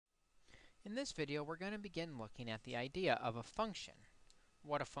In this video, we're going to begin looking at the idea of a function,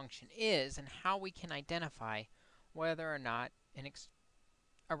 what a function is, and how we can identify whether or not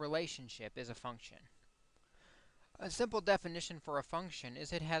a relationship is a function. A simple definition for a function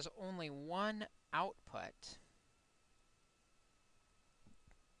is it has only one output,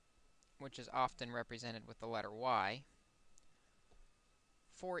 which is often represented with the letter y,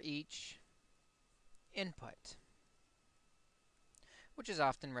 for each input, which is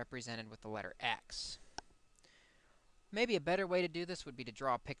often represented with the letter x. Maybe a better way to do this would be to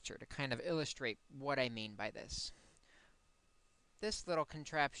draw a picture to kind of illustrate what I mean by this. This little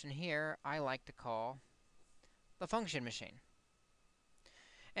contraption here I like to call the function machine.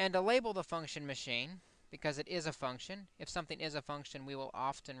 And to label the function machine, because it is a function, if something is a function, we will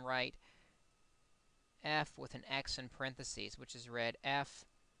often write f with an x in parentheses, which is read f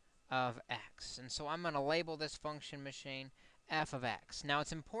of x. And so I'm going to label this function machine f of x. Now,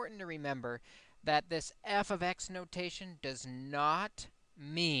 it's important to remember that this f of x notation does not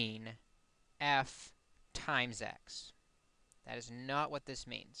mean f times x. That is not what this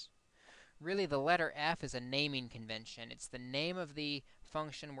means. Really, the letter f is a naming convention. It's the name of the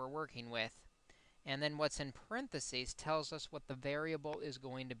function we're working with. And then what's in parentheses tells us what the variable is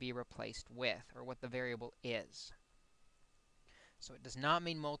going to be replaced with, or what the variable is. So it does not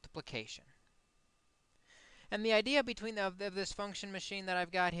mean multiplication. And the idea of this function machine that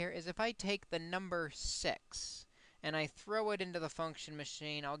I've got here is if I take the number 6 and I throw it into the function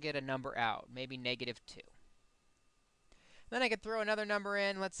machine, I'll get a number out, maybe -2. Then I could throw another number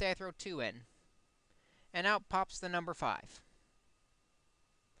in. Let's say I throw 2 in. And out pops the number 5.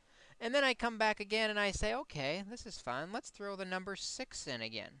 And then I come back again and I say, OK, this is fun. Let's throw the number 6 in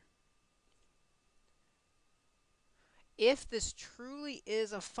again. If this truly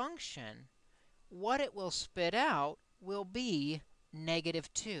is a function, what it will spit out will be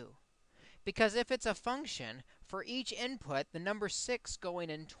 -2. Because if it's a function, for each input, the number 6 going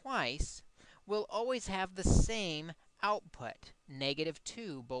in twice will always have the same output,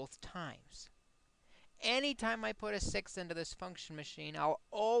 -2 both times. Anytime I put a 6 into this function machine, I'll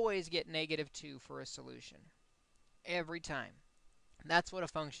always get -2 for a solution. Every time. That's what a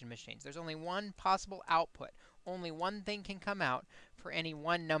function machine is. There's only one possible output. Only one thing can come out for any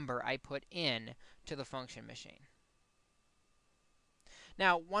one number I put in to the function machine.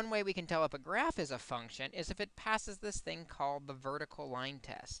 Now, one way we can tell if a graph is a function is if it passes this thing called the vertical line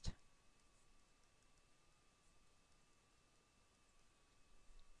test.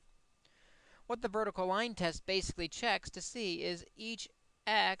 What the vertical line test basically checks to see is each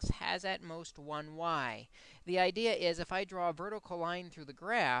x has at most one y. The idea is if I draw a vertical line through the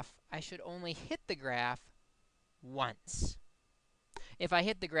graph, I should only hit the graph once. If I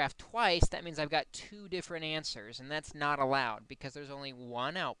hit the graph twice, that means I've got 2 different answers, and that's not allowed because there's only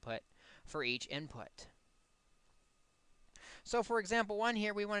one output for each input. So for example 1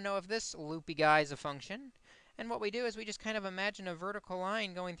 here, we want to know if this loopy guy is a function. And what we do is we just kind of imagine a vertical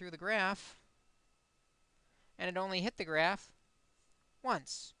line going through the graph, and it only hit the graph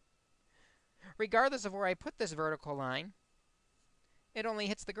once. Regardless of where I put this vertical line, it only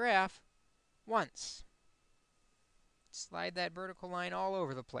hits the graph once. Slide that vertical line all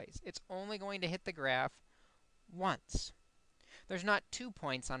over the place. It's only going to hit the graph once. There's not 2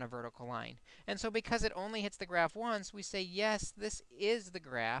 points on a vertical line. And so because it only hits the graph once, we say, yes, this is the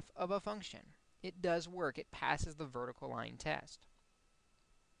graph of a function. It does work. It passes the vertical line test.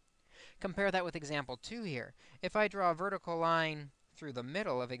 Compare that with example 2 here. If I draw a vertical line through the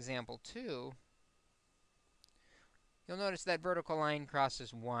middle of example 2, you'll notice that vertical line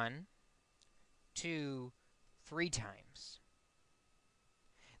crosses 1, 2, 3 times.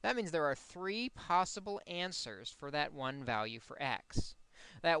 That means there are 3 possible answers for that one value for x.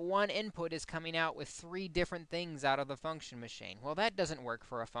 That one input is coming out with 3 different things out of the function machine. Well, that doesn't work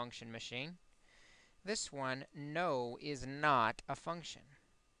for a function machine. This one, no, is not a function.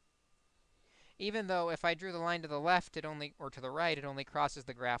 Even though if I drew the line to the left, or to the right, it only crosses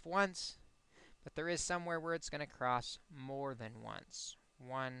the graph once. But there is somewhere where it's going to cross more than once.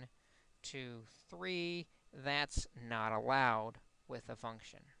 1, 2, 3. That's not allowed with a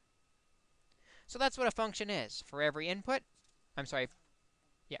function. So that's what a function is. For every input,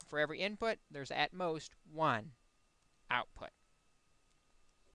 for every input, there's at most one output.